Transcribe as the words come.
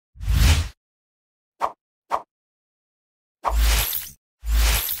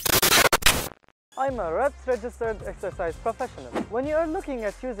I'm a REPS registered exercise professional. When you are looking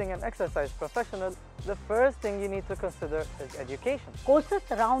at choosing an exercise professional, the first thing you need to consider is education. Courses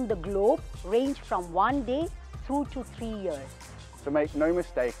around the globe range from 1 day through to 3 years. So make no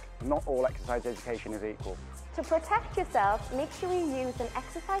mistake, not all exercise education is equal. To protect yourself, make sure you use an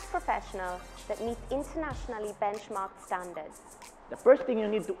exercise professional that meets internationally benchmarked standards. The first thing you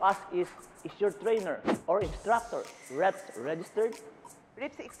need to ask is your trainer or instructor REPS registered?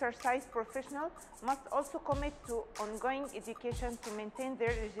 REPS exercise professionals must also commit to ongoing education to maintain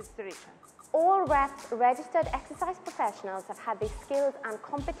their registration. All REPS registered exercise professionals have had their skills and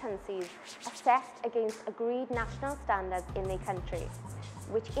competencies assessed against agreed national standards in their country,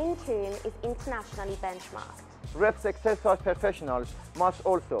 which in turn is internationally benchmarked. REPS exercise professionals must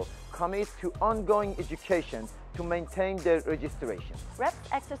also commit to ongoing education to maintain their registration.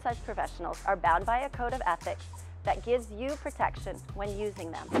 REPS exercise professionals are bound by a code of ethics that gives you protection when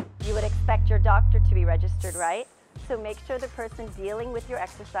using them. You would expect your doctor to be registered, right? So make sure the person dealing with your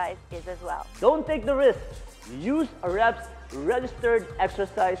exercise is as well. Don't take the risk. Use a REPS registered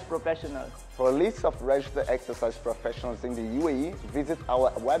exercise professional. For a list of registered exercise professionals in the UAE, visit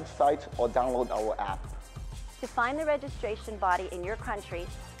our website or download our app. To find the registration body in your country,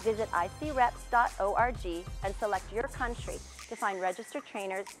 visit icreps.org and select your country to find registered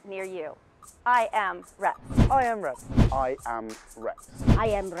trainers near you. I am REPS. I am REPS. I am REPS. I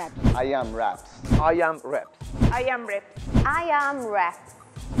am REPS. I am REPS. I am REPS. I am REPS. I am REPS.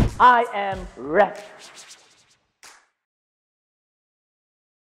 I am REPS.